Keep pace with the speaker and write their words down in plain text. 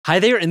Hi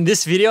there, in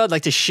this video I'd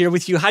like to share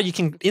with you how you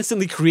can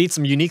instantly create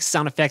some unique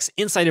sound effects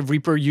inside of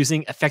Reaper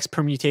using FX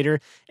Permutator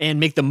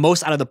and make the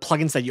most out of the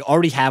plugins that you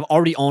already have,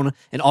 already own,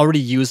 and already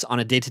use on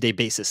a day-to-day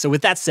basis. So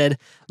with that said,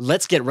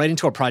 let's get right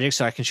into our project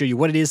so I can show you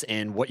what it is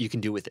and what you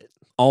can do with it.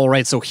 All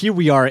right, so here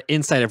we are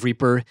inside of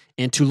Reaper,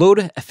 and to load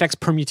FX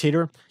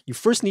Permutator, you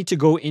first need to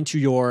go into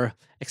your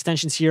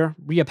extensions here,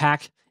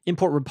 repack,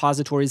 import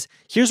repositories.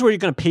 Here's where you're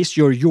going to paste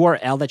your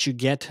URL that you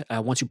get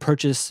once you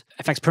purchase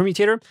FX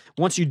Permutator.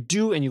 Once you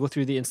do and you go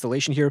through the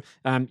installation here,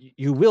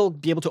 you will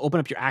be able to open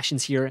up your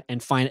actions here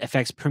and find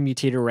FX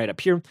Permutator right up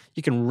here.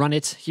 You can run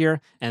it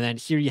here, and then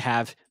here you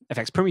have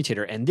FX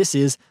Permutator, and this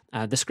is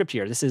the script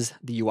here. This is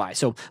the UI.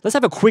 So let's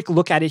have a quick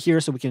look at it here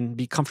so we can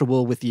be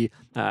comfortable with the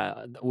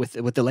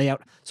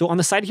layout. So on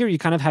the side here, you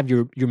kind of have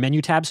your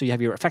menu tab. So you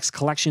have your effects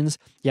collections.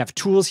 You have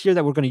tools here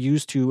that we're going to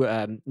use to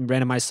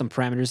randomize some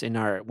parameters in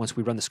our once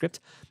we run the script.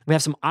 We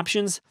have some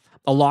options.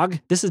 A log.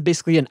 This is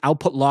basically an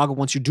output log.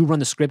 Once you do run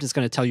the script, it's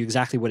going to tell you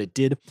exactly what it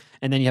did.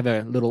 And then you have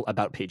a little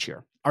about page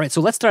here. All right,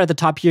 so let's start at the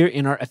top here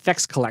in our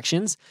effects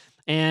collections.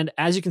 And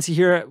as you can see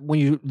here, when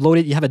you load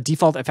it, you have a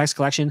default effects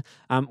collection.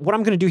 What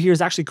I'm going to do here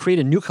is actually create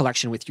a new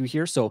collection with you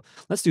here. So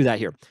let's do that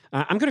here.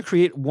 I'm going to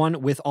create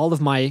one with all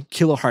of my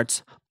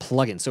kilohertz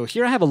plugins. So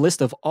here I have a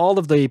list of all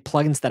of the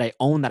plugins that I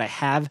own, that I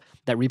have,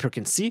 that Reaper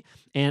can see.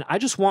 And I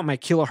just want my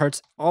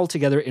kilohertz all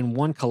together in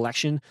one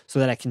collection so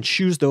that I can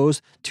choose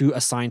those to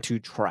assign to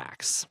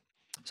tracks.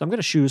 So I'm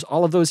going to choose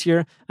all of those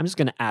here. I'm just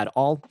going to add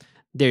all.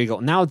 There you go.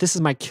 Now this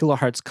is my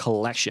kilohertz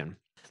collection.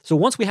 So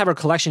once we have our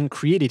collection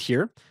created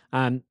here,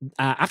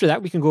 after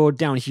that, we can go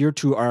down here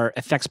to our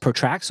effects per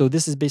track. So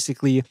this is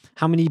basically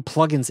how many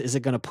plugins is it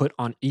going to put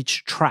on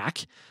each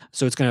track.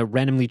 So it's going to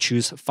randomly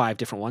choose 5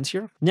 different ones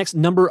here. Next,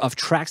 number of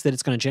tracks that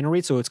it's going to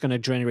generate. So it's going to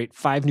generate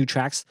 5 new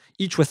tracks,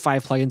 each with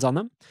 5 plugins on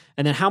them.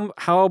 And then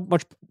how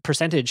much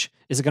percentage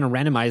is it going to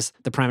randomize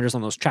the parameters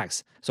on those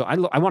tracks? So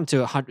I want it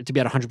to be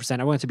at 100%.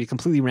 I want it to be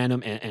completely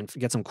random and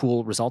get some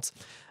cool results.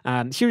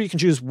 Here you can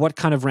choose what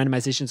kind of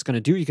randomization it's going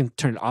to do. You can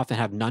turn it off and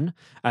have none.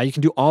 You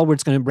can do all where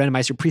it's going to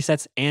randomize your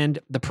presets and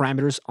the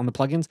parameters on the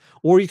plugins,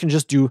 or you can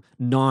just do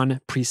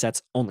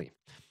non-presets only.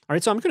 All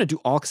right, so I'm going to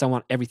do all because I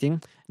want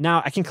everything.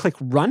 Now I can click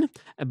run,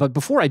 but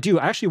before I do,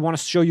 I actually want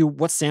to show you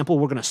what sample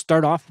we're going to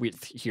start off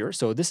with here.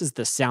 So this is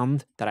the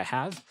sound that I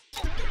have.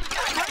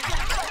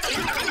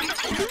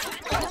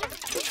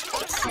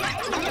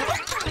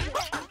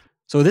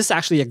 So this is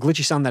actually a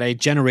glitchy sound that I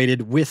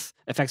generated with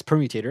FX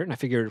Permutator, and I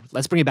figured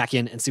let's bring it back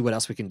in and see what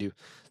else we can do.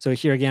 So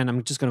here again,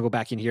 I'm just going to go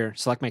back in here,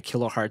 select my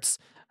kilohertz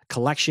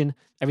collection.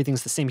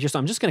 Everything's the same here. So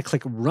I'm just going to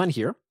click run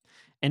here.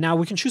 And now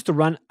we can choose to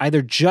run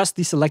either just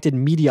the selected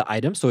media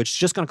item. So it's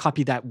just going to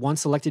copy that one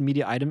selected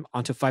media item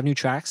onto 5 new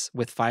tracks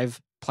with 5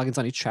 plugins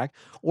on each track.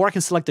 Or I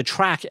can select the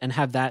track and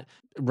have that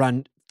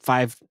run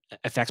 5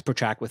 effects per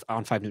track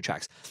on 5 new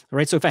tracks. All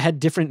right, so if I had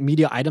different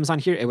media items on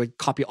here, it would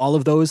copy all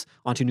of those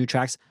onto new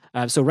tracks.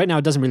 So right now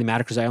it doesn't really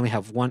matter because I only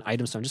have one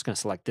item. So I'm just going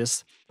to select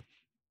this.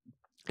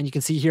 And you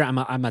can see here,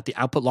 I'm at the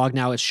output log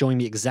now. It's showing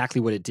me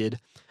exactly what it did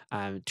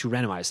to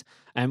randomize.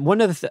 And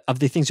one of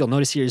the things you'll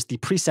notice here is the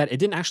preset. It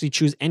didn't actually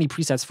choose any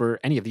presets for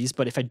any of these,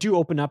 but if I do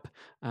open up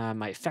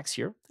my effects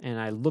here and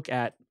I look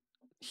at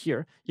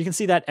here, you can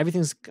see that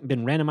everything's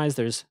been randomized.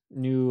 There's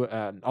new,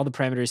 all the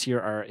parameters here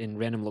are in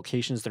random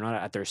locations. They're not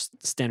at their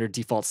standard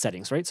default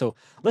settings, right? So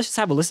let's just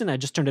have a listen. I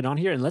just turned it on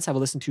here and let's have a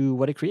listen to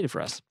what it created for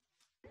us.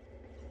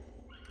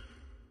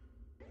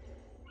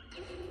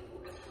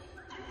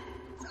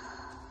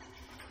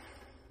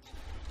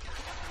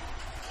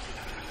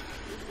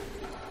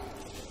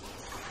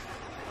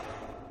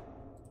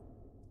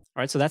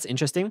 All right, so that's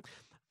interesting.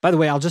 By the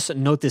way, I'll just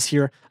note this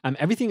here.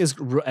 Everything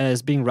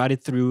is being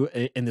routed through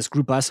in this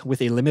group bus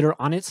with a limiter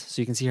on it.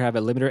 So you can see here I have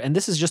a limiter. And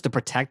this is just to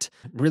protect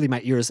really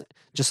my ears,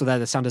 just so that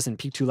the sound doesn't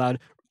peak too loud.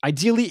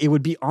 Ideally, it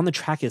would be on the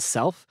track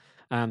itself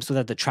so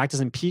that the track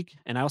doesn't peak.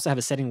 And I also have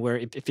a setting where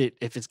if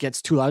it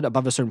gets too loud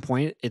above a certain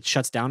point, it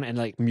shuts down and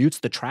like mutes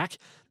the track.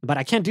 But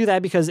I can't do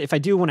that because if I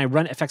do, when I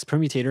run FX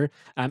Permutator,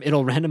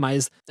 it'll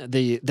randomize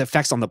the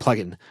effects on the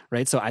plugin,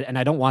 right? So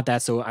I don't want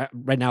that. So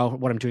right now,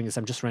 what I'm doing is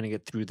I'm just running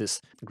it through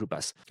this group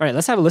bus. All right,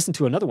 let's have a listen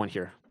to another one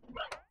here.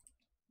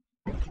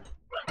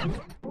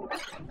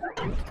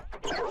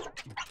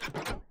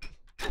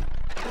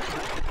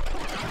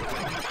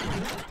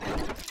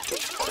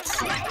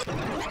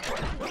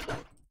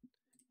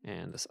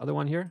 And this other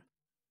one here.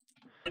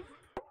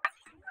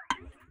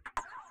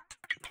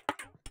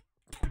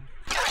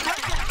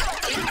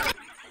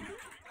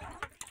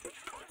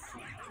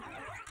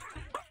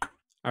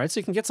 All right,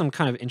 so you can get some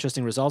kind of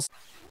interesting results.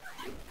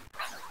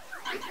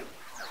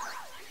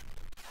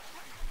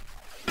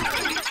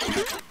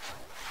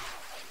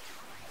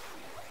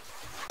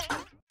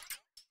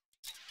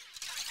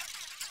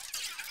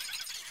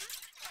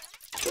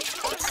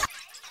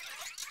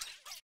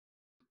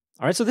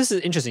 All right, so this is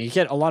interesting. You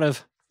get a lot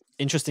of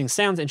interesting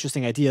sounds,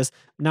 interesting ideas.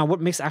 Now,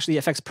 what makes actually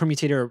FX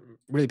Permutator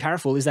really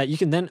powerful is that you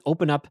can then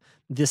open up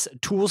this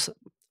tools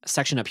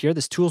section up here,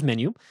 this tools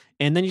menu,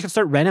 and then you can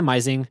start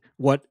randomizing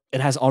what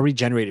it has already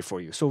generated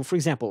for you. So for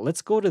example,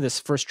 let's go to this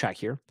first track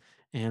here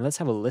and let's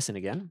have a listen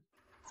again.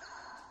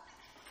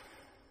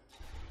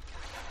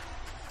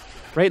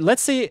 Right,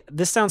 let's say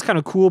this sounds kind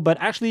of cool, but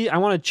actually I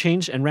want to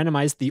change and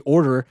randomize the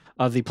order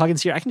of the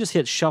plugins here. I can just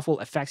hit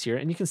shuffle effects here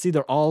and you can see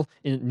they're all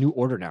in new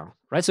order now,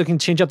 right? So you can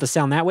change up the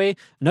sound that way.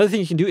 Another thing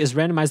you can do is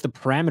randomize the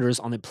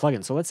parameters on the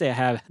plugin. So let's say I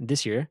have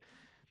this here.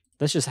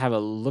 Let's just have a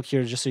look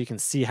here just so you can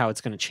see how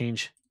it's going to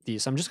change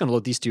these. So I'm just going to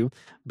load these two,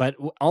 but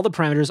all the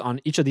parameters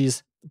on each of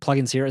these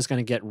plugins here is going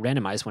to get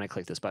randomized when I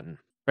click this button.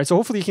 Right, so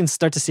hopefully you can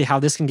start to see how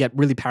this can get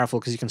really powerful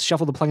because you can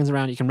shuffle the plugins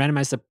around, you can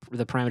randomize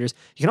the parameters,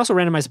 you can also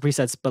randomize the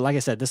presets, but like I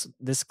said,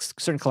 this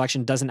certain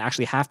collection doesn't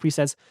actually have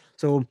presets.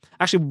 So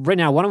actually right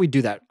now, why don't we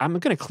do that? I'm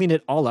going to clean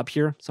it all up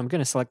here. So I'm going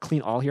to select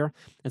clean all here.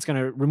 It's going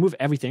to remove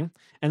everything.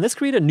 And let's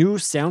create a new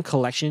sound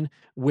collection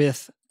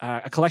with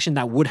a collection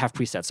that would have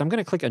presets. So I'm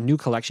going to click a new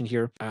collection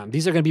here.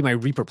 These are going to be my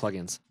Reaper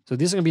plugins. So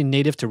these are going to be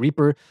native to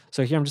Reaper.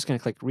 So here I'm just going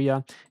to click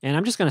RIA, and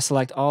I'm just going to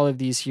select all of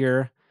these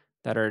here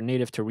that are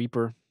native to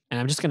Reaper. And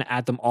I'm just going to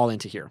add them all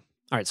into here.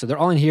 All right, so they're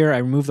all in here. I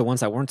removed the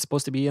ones that weren't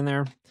supposed to be in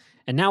there.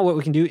 And now what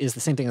we can do is the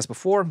same thing as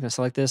before. I'm going to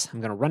select this.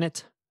 I'm going to run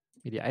it,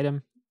 media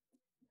item.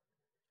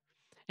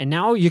 And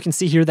now you can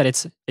see here that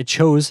it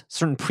chose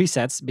certain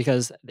presets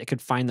because it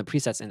could find the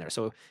presets in there.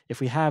 So if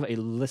we have a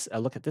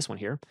look at this one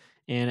here,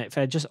 and if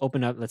I just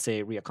open up, let's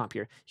say RIA comp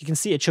here, you can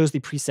see it chose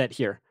the preset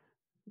here,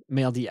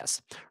 male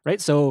DS,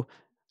 right? So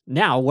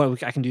now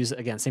what I can do is,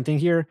 again, same thing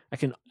here. I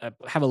can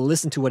have a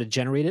listen to what it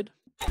generated.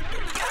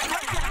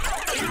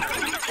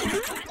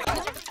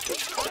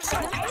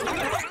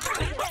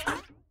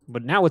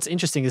 But now what's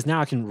interesting is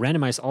now I can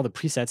randomize all the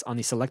presets on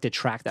the selected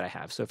track that I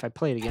have. So if I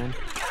play it again.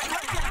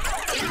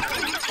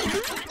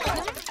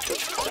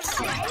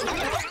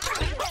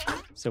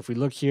 So if we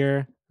look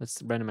here,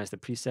 let's randomize the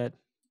preset.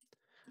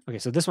 Okay,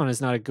 so this one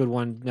is not a good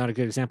one, not a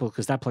good example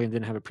because that plugin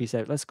didn't have a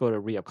preset. Let's go to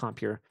RIA comp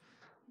here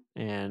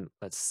and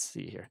let's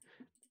see here.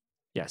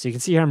 Yeah, so you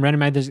can see here I'm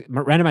randomizing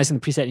the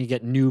preset and you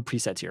get new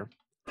presets here.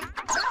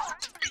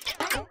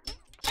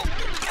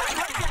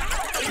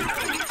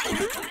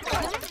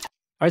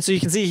 All right, so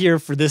you can see here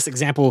for this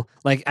example,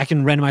 like I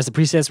can randomize the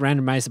presets,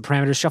 randomize the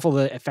parameters, shuffle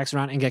the effects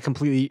around, and get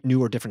completely new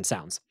or different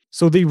sounds.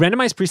 So the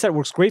randomized preset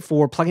works great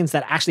for plugins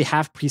that actually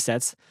have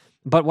presets.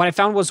 But what I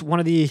found was one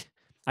of the,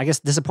 I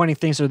guess, disappointing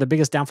things or the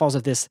biggest downfalls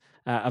of this,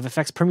 of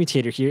FX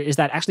Permutator here is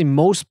that actually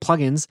most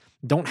plugins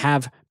don't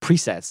have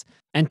presets.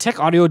 And Tech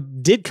Audio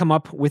did come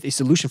up with a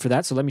solution for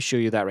that. So let me show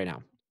you that right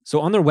now.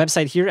 So on their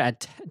website here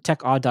at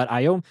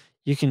techaud.io,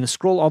 you can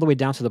scroll all the way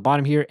down to the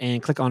bottom here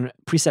and click on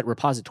preset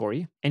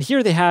repository. And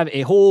here they have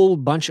a whole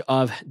bunch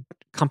of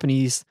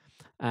companies,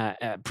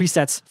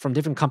 presets from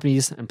different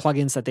companies and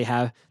plugins that they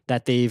have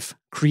that they've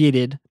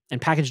created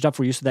and packaged up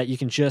for you so that you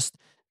can just,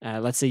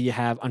 let's say you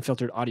have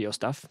unfiltered audio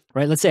stuff,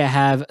 right? Let's say I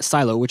have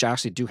Silo, which I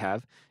actually do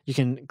have. You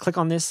can click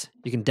on this,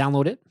 you can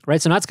download it,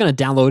 right? So now it's going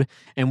to download.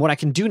 And what I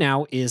can do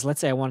now is,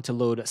 let's say I wanted to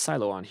load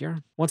Silo on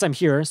here. Once I'm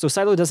here, so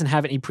Silo doesn't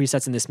have any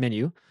presets in this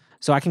menu.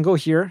 So I can go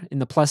here in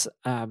the plus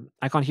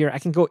icon here, I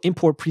can go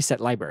import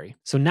preset library.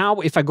 So now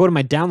if I go to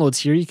my downloads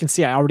here, you can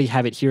see I already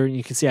have it here. And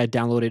you can see I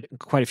downloaded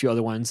quite a few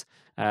other ones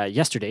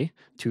yesterday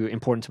to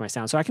import into my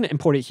sound. So I can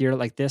import it here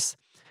like this.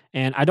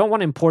 And I don't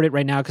want to import it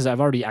right now because I've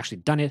already actually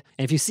done it.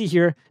 And if you see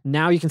here,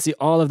 now you can see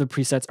all of the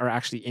presets are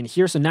actually in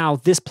here. So now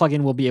this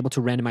plugin will be able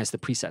to randomize the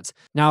presets.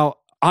 Now,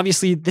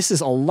 obviously, this is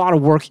a lot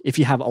of work if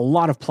you have a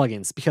lot of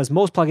plugins because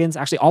most plugins,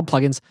 actually all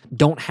plugins,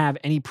 don't have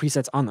any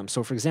presets on them.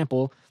 So for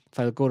example, if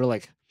I go to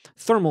like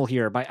thermal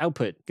here by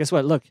output, guess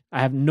what? Look,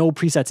 I have no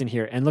presets in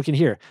here. And look in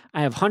here,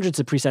 I have hundreds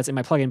of presets in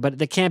my plugin, but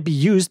they can't be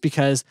used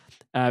because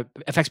FX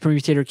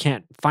Permutator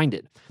can't find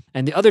it.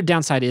 And the other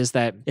downside is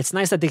that it's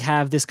nice that they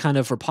have this kind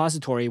of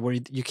repository where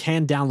you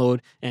can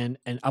download and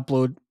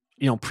upload,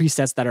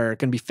 presets that are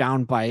going to be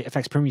found by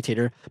FX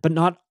Permutator, but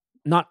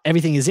not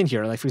everything is in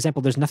here. Like for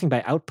example, there's nothing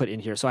by output in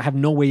here. So I have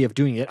no way of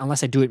doing it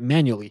unless I do it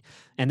manually.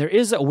 And there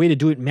is a way to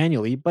do it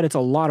manually, but it's a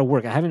lot of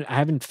work. I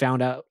haven't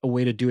found out a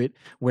way to do it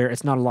where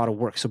it's not a lot of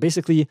work. So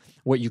basically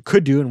what you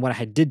could do and what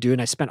I did do, and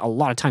I spent a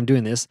lot of time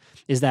doing this,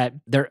 is that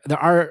there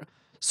are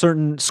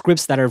certain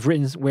scripts that are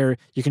written where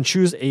you can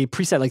choose a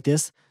preset like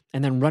this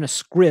and then run a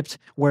script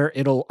where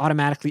it'll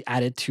automatically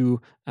add it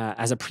to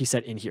as a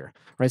preset in here,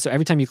 right? So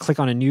every time you click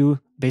on a new,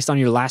 based on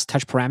your last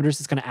touch parameters,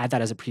 it's going to add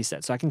that as a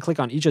preset. So I can click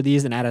on each of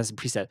these and add it as a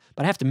preset,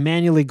 but I have to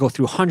manually go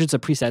through hundreds of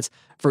presets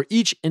for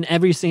each and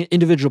every single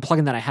individual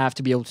plugin that I have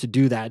to be able to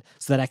do that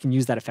so that I can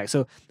use that effect.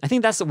 So I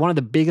think that's one of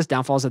the biggest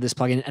downfalls of this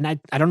plugin. And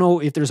I don't know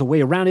if there's a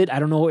way around it. I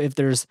don't know if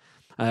there's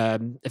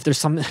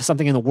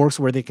something in the works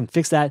where they can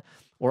fix that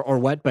or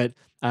what, but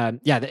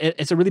yeah,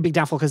 it's a really big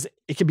downfall because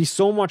it could be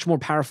so much more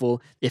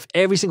powerful if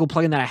every single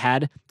plugin that I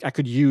had, I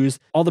could use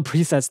all the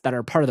presets that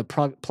are part of the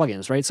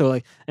plugins, right? So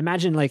like,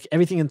 imagine like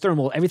everything in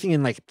thermal, everything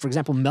in like, for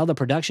example, Melda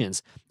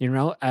Productions,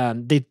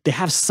 they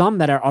have some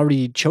that are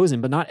already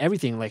chosen, but not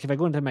everything. Like if I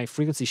go into my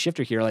frequency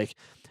shifter here, like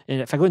And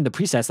if I go into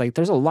presets, like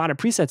there's a lot of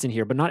presets in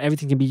here, but not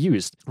everything can be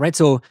used, right?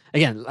 So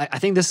again, I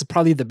think this is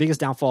probably the biggest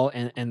downfall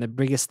and the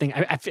biggest thing.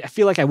 I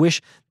feel like I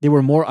wish they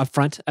were more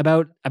upfront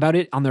about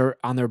it on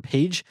their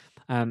page.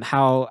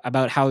 How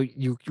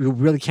you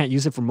really can't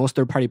use it for most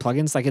third-party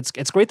plugins. Like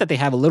it's great that they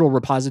have a little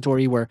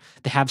repository where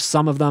they have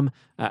some of them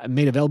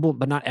made available,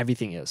 but not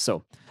everything is.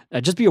 So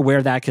just be aware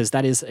of that, because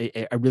that is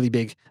a really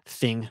big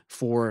thing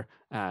for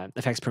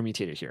FX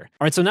Permutator here.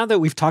 All right, so now that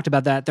we've talked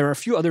about that, there are a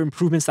few other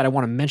improvements that I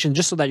want to mention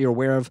just so that you're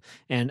aware of,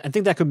 and I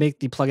think that could make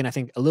the plugin, I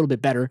think, a little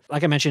bit better.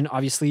 Like I mentioned,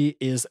 obviously,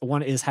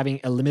 one is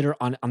having a limiter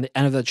on the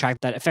end of the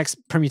track that FX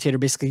Permutator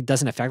basically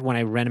doesn't affect when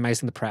I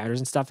randomizing the parameters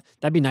and stuff.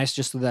 That'd be nice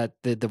just so that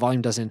the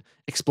volume doesn't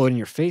explode in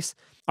your face.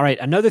 All right,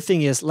 another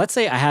thing is, let's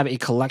say I have a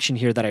collection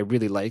here that I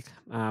really like.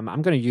 I'm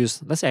going to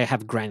use, let's say I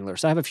have granular.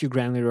 So I have a few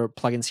granular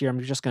plugins here. I'm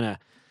just going to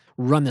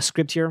run the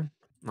script here.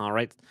 All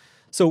right,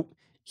 so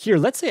here,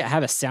 let's say I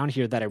have a sound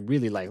here that I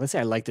really like. Let's say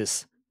I like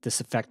this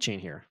effect chain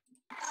here.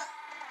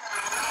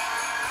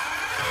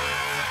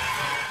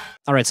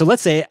 All right, so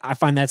let's say I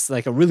find that's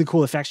like a really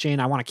cool effects chain.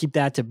 I want to keep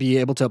that to be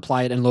able to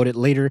apply it and load it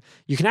later.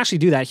 You can actually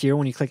do that here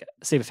when you click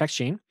Save Effects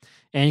Chain,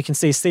 and you can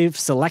say Save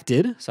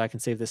Selected. So I can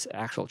save this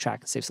actual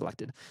track and Save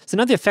Selected. So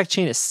now the effect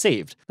chain is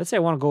saved. Let's say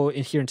I want to go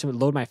in here and to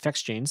load my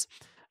effects chains.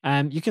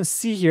 You can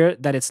see here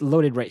that it's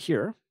loaded right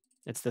here.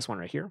 It's this one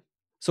right here.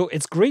 So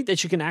it's great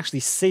that you can actually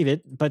save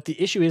it, but the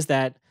issue is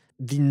that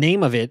the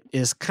name of it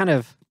is kind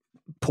of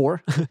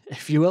poor,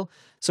 if you will.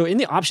 So in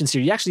the options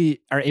here, you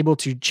actually are able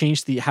to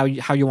change how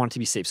you want it to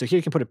be saved. So here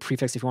you can put a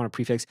prefix if you want a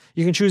prefix.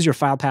 You can choose your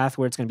file path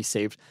where it's going to be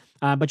saved,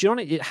 but you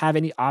don't have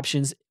any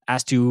options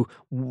as to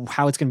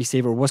how it's going to be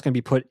saved or what's going to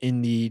be put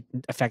in the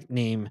effect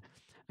name.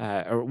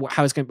 Or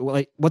how it's going to be,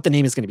 like what the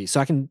name is going to be. So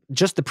I can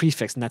just the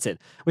prefix and that's it,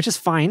 which is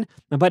fine.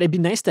 But it'd be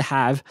nice to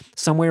have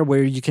somewhere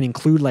where you can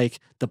include like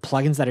the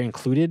plugins that are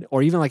included,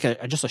 or even like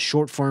just a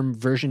short form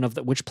version of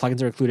which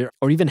plugins are included,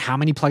 or even how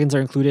many plugins are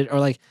included, or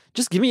like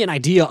just give me an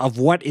idea of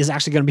what is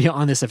actually going to be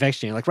on this effects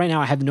chain. Like right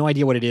now, I have no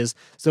idea what it is,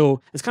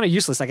 so it's kind of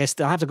useless. Like I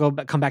still have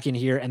to come back in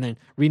here and then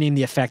rename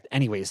the effect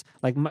anyways.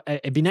 Like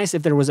it'd be nice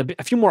if there was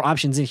a few more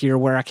options in here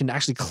where I can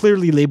actually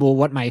clearly label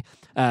what my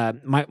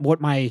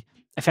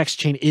effects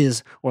chain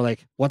is, or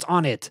like what's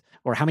on it,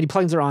 or how many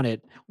plugins are on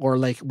it, or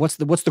like what's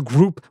the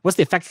group, what's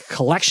the effect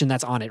collection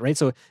that's on it, right?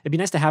 So it'd be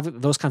nice to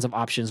have those kinds of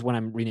options when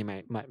I'm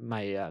renaming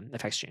my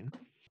effects chain.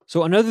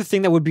 So another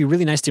thing that would be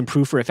really nice to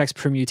improve for FX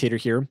Permutator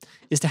here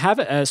is to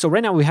have, so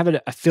right now we have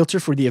a filter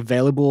for the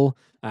available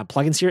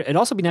plugins here. It'd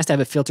also be nice to have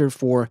a filter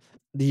for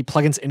the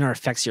plugins in our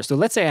effects here. So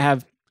let's say I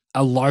have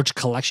a large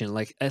collection,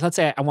 like let's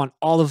say I want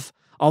all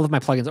of my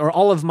plugins, or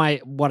all of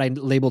what I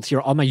labeled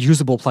here, all my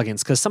usable plugins,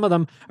 because some of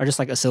them are just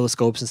like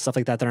oscilloscopes and stuff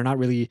like that are not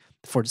really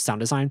for sound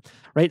design,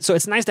 right? So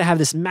it's nice to have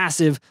this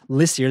massive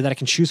list here that I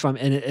can choose from,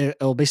 and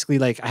it'll basically,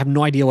 like, I have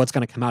no idea what's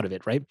going to come out of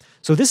it, right?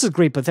 So this is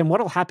great, but then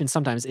what'll happen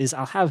sometimes is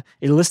I'll have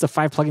a list of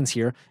 5 plugins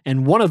here,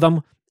 and one of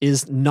them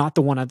is not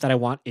the one that I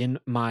want in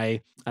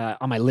my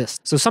on my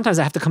list. So sometimes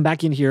I have to come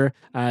back in here,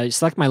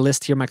 select my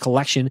list here, my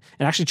collection,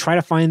 and actually try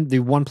to find the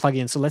one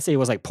plugin. So let's say it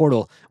was like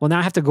Portal. Well, now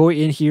I have to go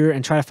in here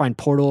and try to find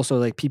Portal. So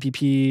like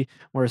PPP,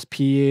 where's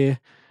P?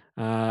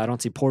 I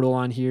don't see Portal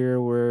on here.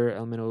 Where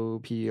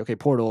elemental P? Okay,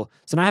 Portal.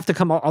 So now I have to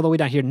come all the way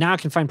down here. Now I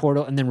can find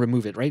Portal and then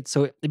remove it, right?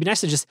 So it'd be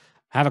nice to just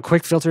have a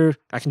quick filter.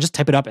 I can just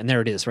type it up and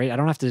there it is, right? I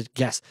don't have to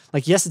guess.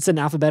 Like, yes, it's in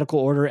alphabetical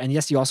order, and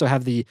yes, you also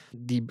have the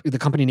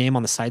company name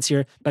on the sides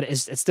here, but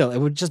it's still, it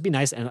would just be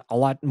nice and a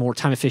lot more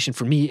time efficient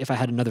for me if I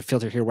had another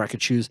filter here where I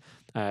could choose,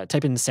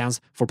 type in the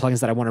sounds for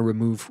plugins that I want to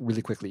remove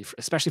really quickly,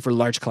 especially for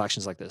large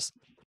collections like this.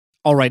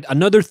 All right,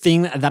 another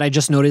thing that I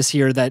just noticed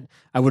here that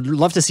I would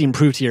love to see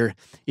improved here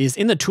is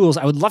in the tools,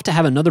 I would love to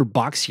have another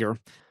box here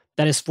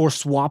that is for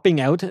swapping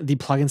out the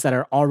plugins that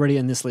are already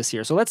in this list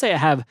here. So let's say I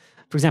have,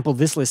 for example,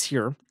 this list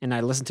here, and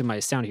I listen to my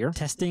sound here.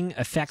 Testing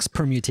FX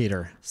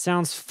Permutator.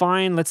 Sounds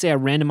fine. Let's say I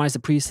randomize the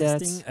presets.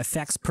 Testing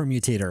FX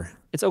Permutator.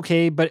 It's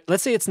okay, but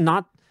let's say it's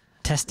not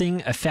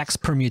testing FX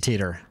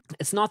Permutator.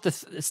 It's not the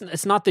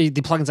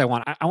plugins I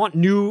want. I want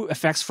new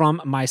effects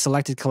from my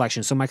selected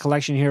collection. So my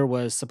collection here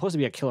was supposed to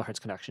be a kilohertz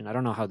collection. I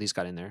don't know how these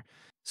got in there.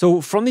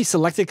 So from the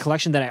selected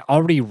collection that I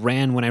already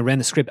ran when I ran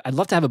the script, I'd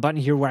love to have a button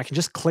here where I can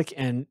just click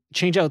and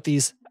change out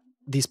these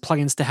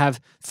plugins to have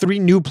 3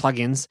 new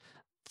plugins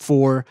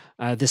for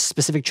this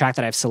specific track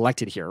that I've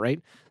selected here, right?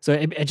 So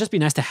it'd just be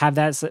nice to have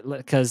that,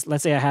 because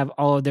let's say I have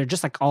they're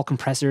just like all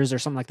compressors or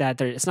something like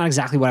that. It's not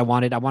exactly what I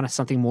wanted. I wanted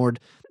something more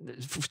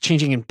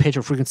changing in pitch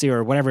or frequency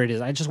or whatever it is.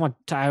 I want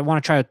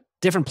to try out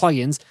different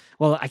plugins.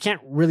 Well, I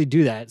can't really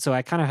do that. So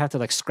I kind of have to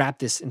like scrap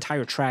this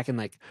entire track and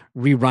like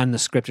rerun the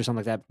script or something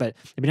like that. But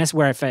it'd be nice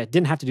where if I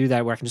didn't have to do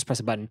that, where I can just press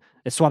a button,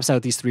 it swaps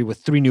out these 3 with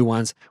 3 new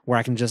ones where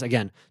I can just,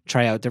 again,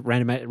 try out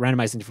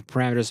randomizing different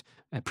parameters,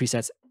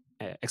 presets,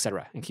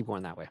 etc., and keep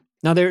going that way.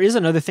 Now, there is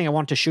another thing I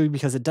want to show you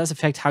because it does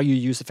affect how you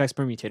use FX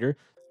Permutator.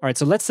 All right,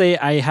 so let's say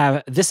I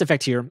have this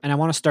effect here, and I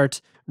want to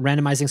start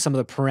randomizing some of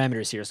the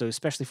parameters here. So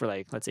especially for,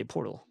 like, let's say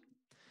Portal.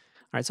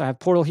 All right, so I have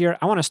Portal here.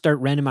 I want to start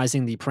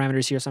randomizing the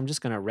parameters here, so I'm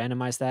just going to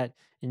randomize that,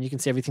 and you can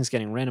see everything's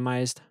getting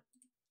randomized.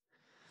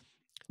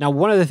 Now,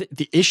 one of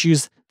the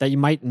issues that you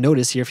might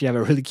notice here, if you have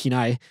a really keen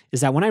eye, is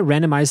that when I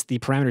randomize the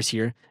parameters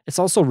here, it's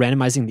also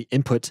randomizing the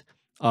input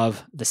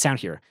of the sound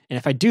here. And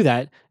if I do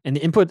that, and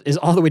the input is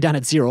all the way down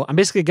at 0, I'm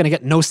basically going to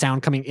get no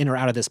sound coming in or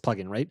out of this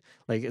plugin, right?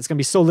 Like it's going to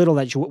be so little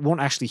that you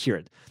won't actually hear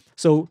it.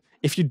 So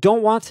if you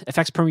don't want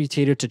FX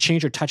Permutator to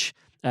change or touch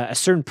a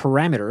certain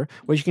parameter,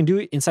 what you can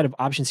do inside of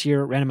options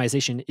here,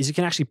 randomization, is you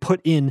can actually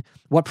put in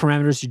what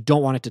parameters you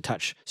don't want it to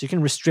touch. So you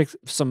can restrict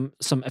some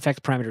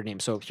effect parameter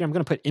names. So here I'm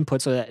going to put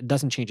input so that it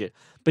doesn't change it.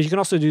 But you can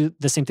also do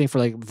the same thing for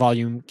like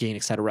volume, gain,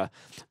 etc.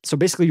 So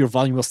basically your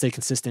volume will stay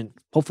consistent,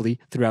 hopefully,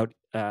 throughout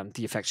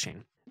the effects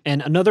chain.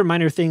 And another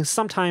minor thing,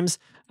 sometimes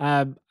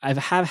I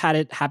have had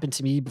it happen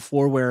to me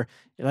before where,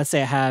 let's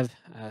say I have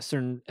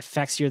certain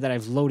effects here that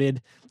I've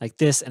loaded like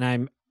this, and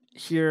I'm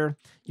here.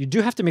 You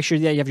do have to make sure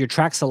that you have your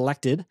track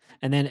selected.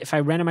 And then if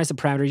I randomize the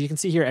parameter, you can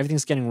see here,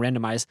 everything's getting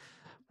randomized.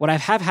 What I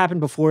have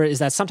happened before is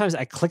that sometimes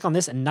I click on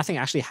this and nothing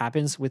actually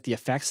happens with the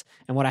effects.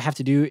 And what I have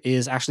to do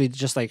is actually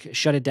just like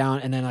shut it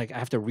down and then like I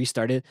have to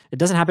restart it. It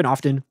doesn't happen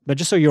often, but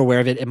just so you're aware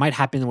of it, it might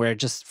happen where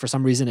just for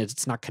some reason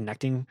it's not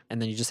connecting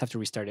and then you just have to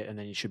restart it and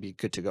then you should be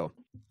good to go.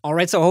 All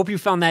right, so I hope you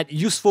found that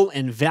useful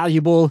and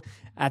valuable.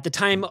 At the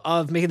time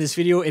of making this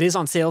video, it is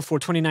on sale for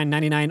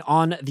 $29.99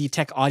 on the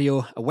Tech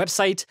Audio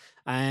website.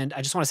 And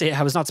I just want to say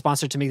I was not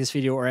sponsored to make this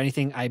video or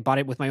anything. I bought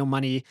it with my own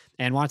money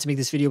and wanted to make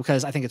this video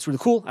because I think it's really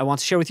cool. I want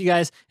to share with you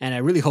guys. And I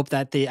really hope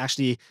that they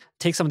actually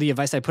take some of the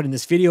advice I put in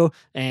this video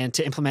and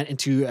to implement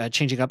into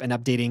changing up and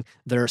updating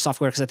their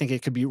software, because I think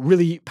it could be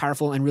really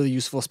powerful and really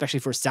useful, especially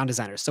for sound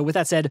designers. So with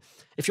that said,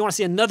 if you want to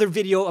see another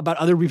video about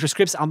other Reaper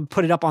scripts, I'll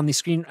put it up on the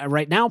screen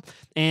right now.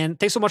 And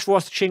thanks so much for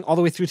watching all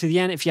the way through to the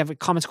end. If you have a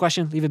comments,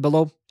 question, leave it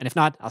below. And if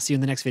not, I'll see you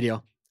in the next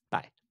video.